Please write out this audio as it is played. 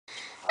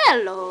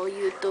Hello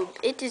YouTube,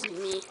 it is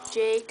me,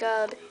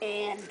 Jacob,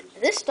 and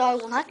this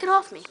dog will not get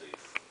off me.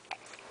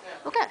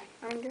 Okay,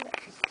 I'm gonna do that.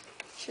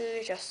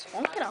 She just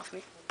won't get off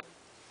me.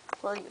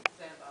 Will you?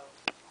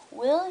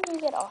 Will you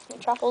get off me,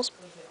 Truffles?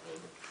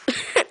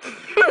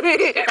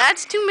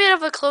 That's too bad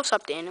of a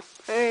close-up, Daniel.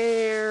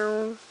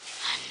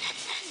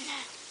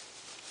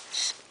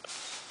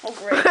 Oh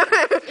great.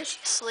 Is she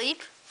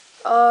asleep?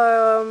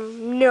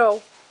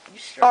 No.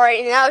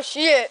 Alright, now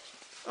shit.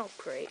 Oh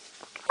great.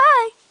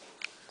 Hi.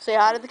 Say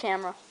hi to the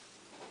camera.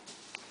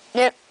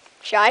 Yep.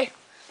 Shy?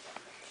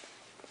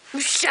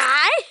 You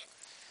shy?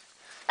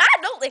 Ah,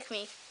 don't lick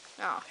me.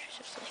 Oh, she's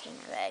just licking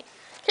her leg.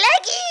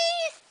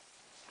 Leggies!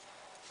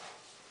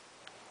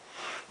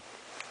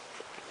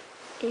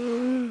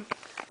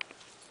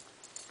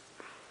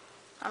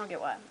 I don't get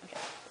why. Okay,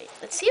 wait.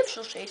 Let's see if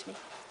she'll chase me.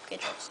 Okay,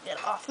 Truffles,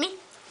 get off me.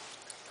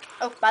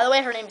 Oh, by the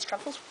way, her name is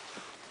Truffles.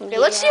 Okay,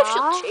 let's see if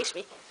she'll chase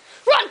me.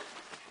 Run!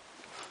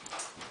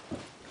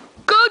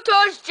 Go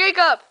towards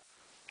Jacob!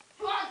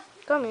 Come on!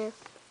 Come here.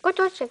 Go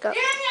towards Jacob.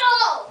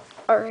 Daniel!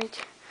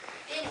 Alright.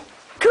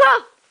 Come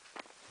on!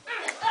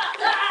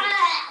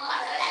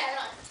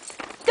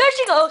 There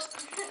she goes!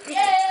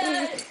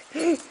 Yay!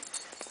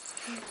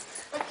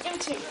 Let's give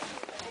it to me.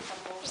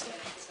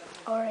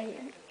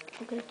 Alright.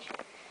 Okay.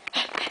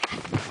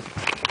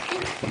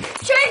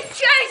 She's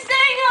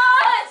chasing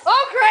us!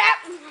 Oh crap!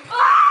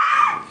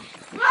 Ah!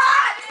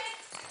 Ah!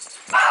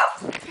 Oh!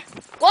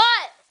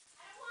 What?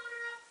 I want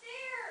her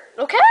upstairs.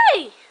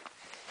 Okay.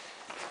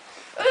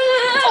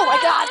 Oh my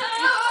God.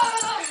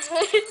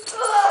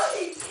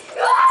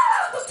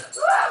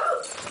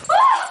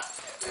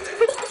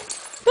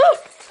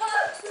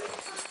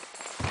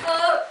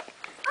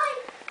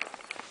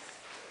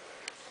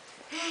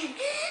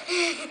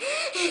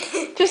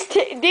 Just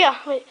yeah,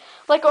 wait.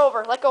 Let go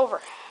over. Let go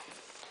over.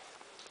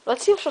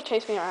 Let's see if she'll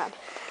chase me around.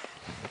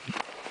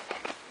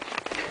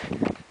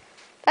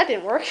 That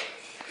didn't work.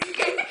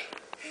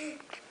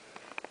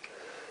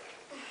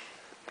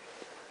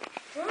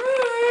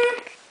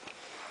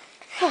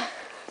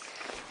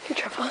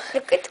 Truffles.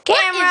 Look at the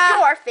camera. What is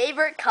your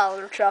favorite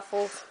color,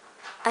 Truffles?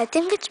 I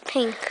think it's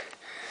pink.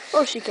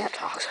 Oh, she can't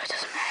talk, so it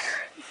doesn't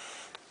matter.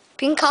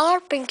 Pink collar,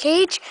 pink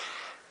cage,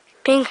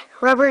 pink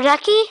rubber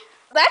ducky.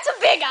 That's a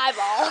big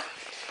eyeball.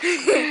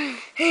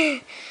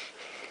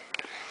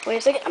 Wait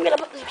a second, I'm gonna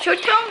put this. She'll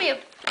tell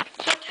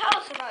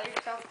us about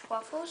yourself,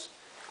 Truffles.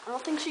 I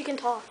don't think she can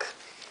talk.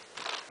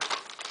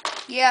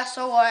 Yeah,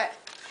 so what?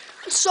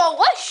 So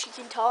what? She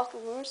can talk.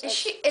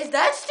 Is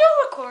that still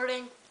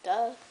recording?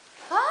 Duh.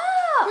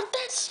 Ah! Where'd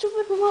that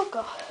stupid remote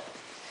go?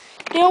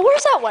 You know,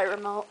 where's that white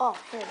remote? Oh,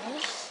 here it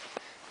is.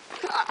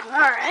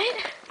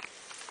 Alright.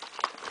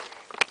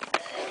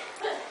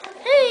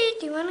 Hey,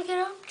 do you want to get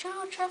up,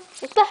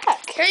 Truffles? What the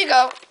heck? Here you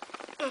go.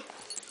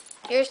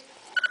 Here's.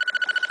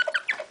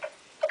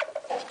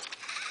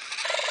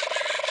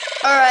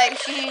 Alright,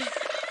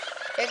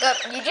 Jacob,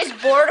 you just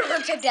bored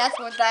her to death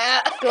with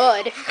that.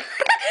 Good.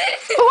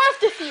 Who wants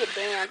to see a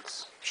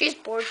dance? She's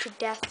bored to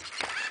death.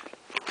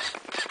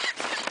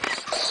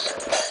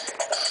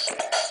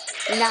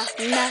 Nah. So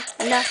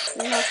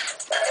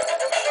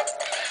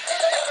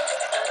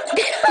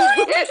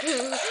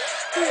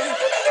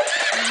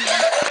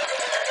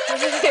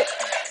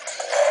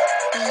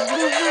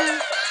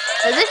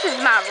this is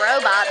my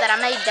robot that I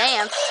made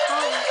dance.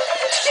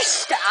 Just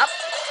stop.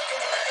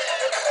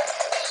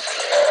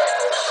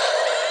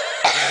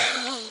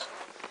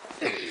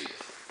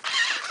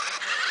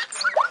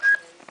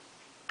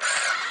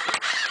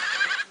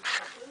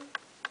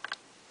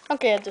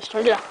 Okay, I just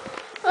turned it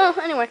off. Oh,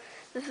 anyway,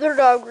 this is our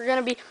dog. We're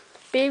gonna be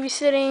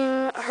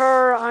babysitting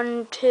her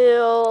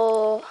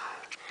until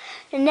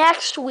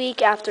next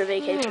week after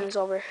vacation is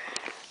over.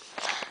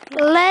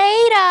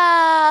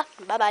 Later.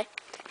 Bye-bye.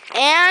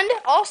 And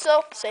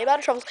also, say bye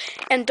to Truffles.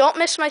 And don't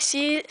miss my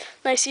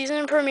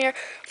season premiere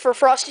for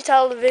Frosty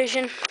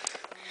Television,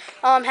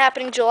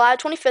 happening July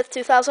 25th,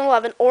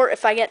 2011. Or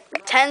if I get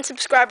 10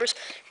 subscribers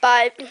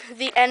by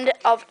the end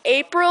of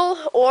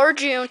April or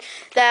June,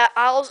 that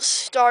I'll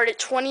start it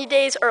 20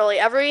 days early.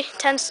 Every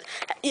 5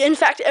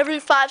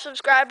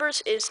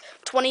 subscribers is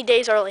 20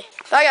 days early.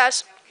 Bye,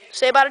 guys.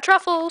 Say bye to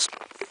Truffles.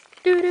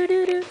 Do do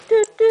do do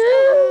do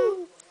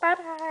do. Bye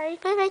bye.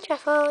 Bye bye,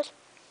 Truffles.